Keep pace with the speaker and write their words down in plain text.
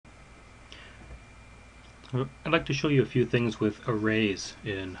I'd like to show you a few things with arrays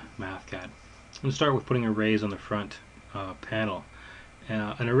in MathCAD. I'm going to start with putting arrays on the front panel.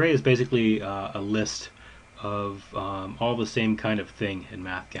 An array is basically a list of all the same kind of thing in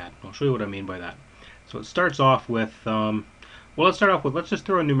MathCAD. I'll show you what I mean by that. So it starts off with, let's just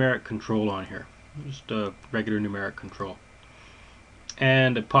throw a numeric control on here. Just a regular numeric control.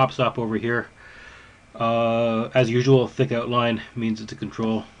 And it pops up over here. As usual, thick outline means it's a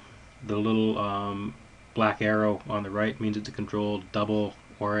control. The little black arrow on the right means it's a control. Double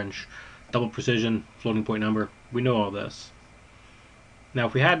orange, double precision, floating point number. We know all this. Now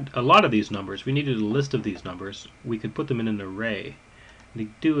if we had a lot of these numbers, we needed a list of these numbers, we could put them in an array. And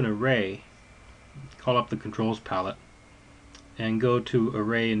to do an array, call up the controls palette and go to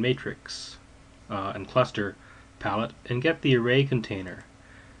array and matrix and cluster palette and get the array container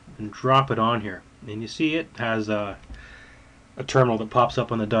and drop it on here. And you see it has a terminal that pops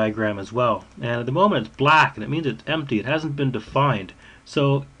up on the diagram as well. And at the moment it's black, and it means it's empty. It hasn't been defined.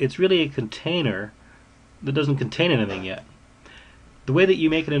 So it's really a container that doesn't contain anything yet. The way that you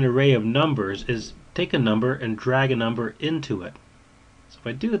make it an array of numbers is take a number and drag a number into it. So if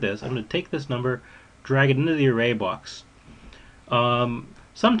I do this, I'm going to take this number, drag it into the array box.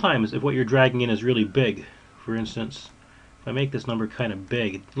 Sometimes if what you're dragging in is really big, for instance, if I make this number kind of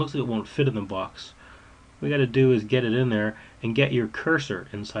big, it looks like it won't fit in the box. What you got to do is get it in there and get your cursor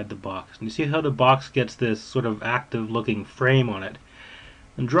inside the box. And you see how the box gets this sort of active looking frame on it.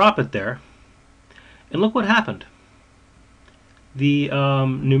 And drop it there. And look what happened. The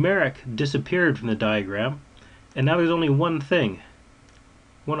numeric disappeared from the diagram, and now there's only one thing,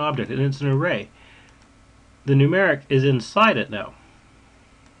 one object, and it's an array. The numeric is inside it now.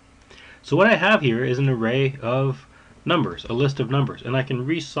 So what I have here is an array of numbers, a list of numbers, and I can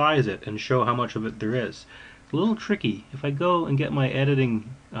resize it and show how much of it there is. It's a little tricky. If I go and get my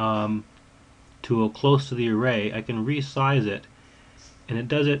editing tool close to the array, I can resize it, and it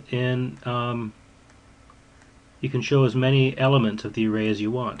does it in you can show as many elements of the array as you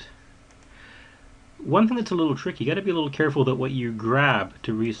want. One thing that's a little tricky, you got to be a little careful that what you grab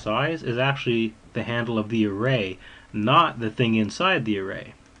to resize is actually the handle of the array, not the thing inside the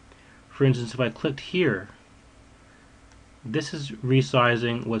array. For instance, if I clicked here, this is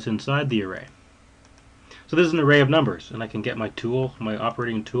resizing what's inside the array. So this is an array of numbers, and I can get my tool, my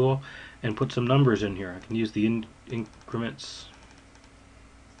operating tool, and put some numbers in here. I can use the increments,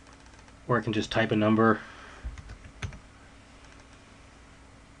 or I can just type a number.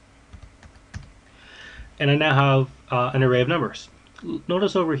 And I now have an array of numbers.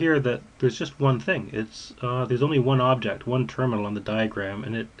 Notice over here that there's just one thing. There's only one object, one terminal on the diagram,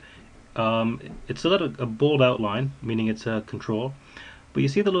 and it's a bold outline, meaning it's a control. But you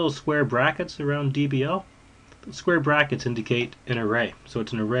see the little square brackets around DBL? The square brackets indicate an array, so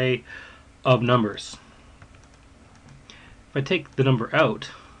it's an array of numbers. If I take the number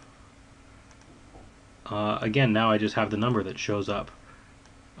out, again, now I just have the number that shows up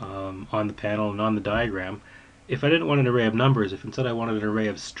on the panel and on the diagram. If I didn't want an array of numbers, if instead I wanted an array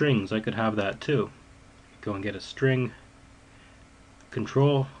of strings, I could have that too. Go and get a string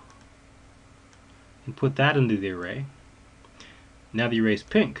control and put that into the array. Now the array is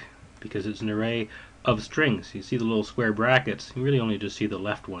pink because it's an array of strings. You see the little square brackets. You really only just see the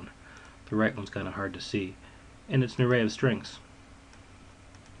left one. The right one's kind of hard to see. And it's an array of strings.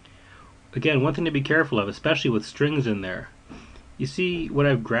 Again, one thing to be careful of, especially with strings in there, you see what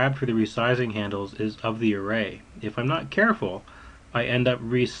I've grabbed for the resizing handles is of the array. If I'm not careful, I end up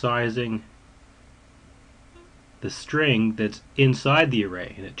resizing the string that's inside the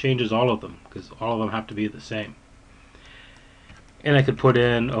array, and it changes all of them because all of them have to be the same. And I could put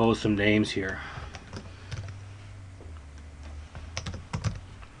in some names here.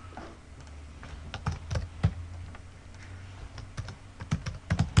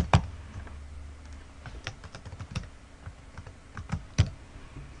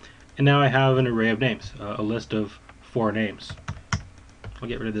 And now I have an array of names, a list of 4 names. I'll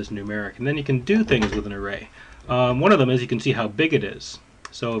get rid of this numeric. And then you can do things with an array. One of them is you can see how big it is.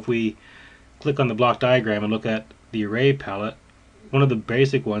 So if we click on the block diagram and look at the array palette, one of the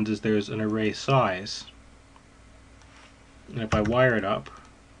basic ones is there's an array size. And if I wire it up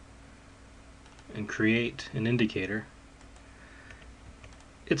and create an indicator,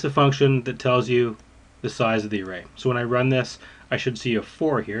 it's a function that tells you the size of the array. So when I run this, I should see a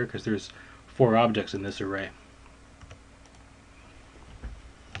 4 here because there's 4 objects in this array.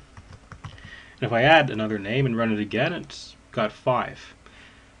 And if I add another name and run it again, it's got 5.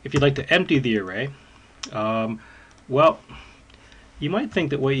 If you'd like to empty the array, well, you might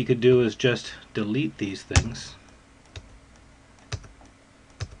think that what you could do is just delete these things.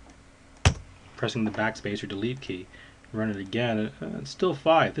 pressing the backspace or delete key. Run it again, it's still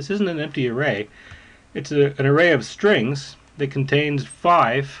 5. This isn't an empty array. It's an array of strings that contains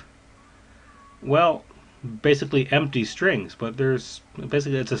 5, well, basically empty strings, but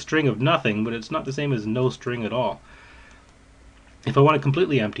basically it's a string of nothing, but it's not the same as no string at all. If I want to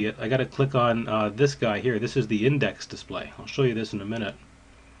completely empty it, I got to click on this guy here. This is the index display. I'll show you this in a minute.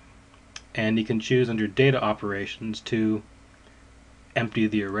 And you can choose under data operations to empty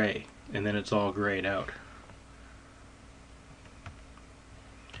the array, and then it's all grayed out.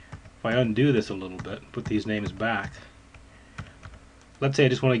 If I undo this a little bit, put these names back, let's say I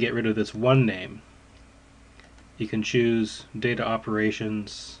just want to get rid of this one name. You can choose data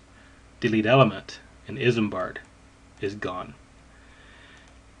operations, delete element, and Isambard is gone.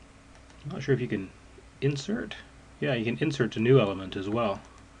 I'm not sure if you can insert. Yeah, you can insert a new element as well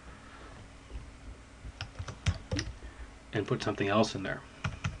and put something else in there.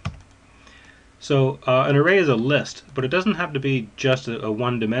 So an array is a list, but it doesn't have to be just a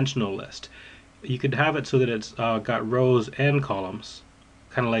one-dimensional list. You could have it so that it's got rows and columns,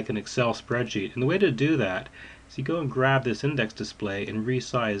 kind of like an Excel spreadsheet. And the way to do that is you go and grab this index display and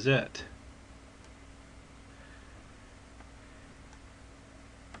resize it.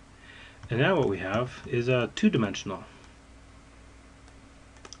 And now what we have is a two-dimensional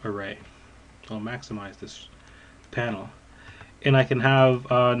array. So I'll maximize this panel. And I can have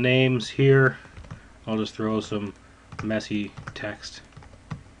names here. I'll just throw some messy text,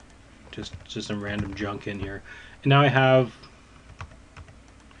 just some random junk in here. And now I have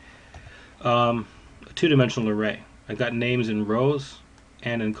a two-dimensional array. I've got names in rows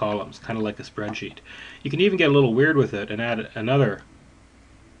and in columns, kind of like a spreadsheet. You can even get a little weird with it and add another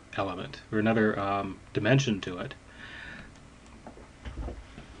element or another dimension to it.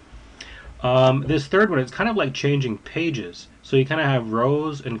 This third one, it's kind of like changing pages. So you kind of have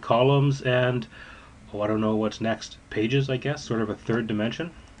rows and columns and, oh, I don't know what's next, pages, I guess, sort of a third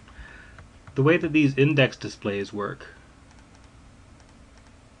dimension. The way that these index displays work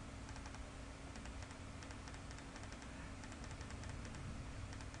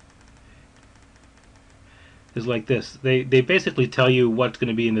is like this. They basically tell you what's going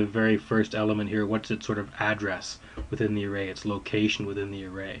to be in the very first element here, what's its sort of address within the array, its location within the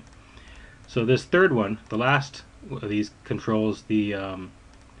array. So this third one, the last of these, controls the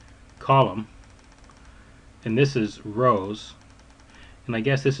column, and this is rows, and I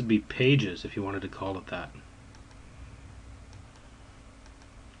guess this would be pages if you wanted to call it that.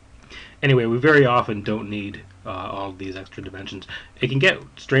 Anyway, we very often don't need all of these extra dimensions. It can get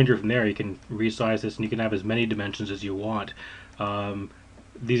stranger from there. You can resize this and you can have as many dimensions as you want.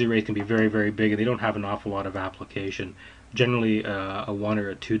 These arrays can be very, very big and they don't have an awful lot of application. Generally, a one or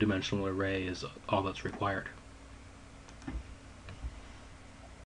a two-dimensional array is all that's required.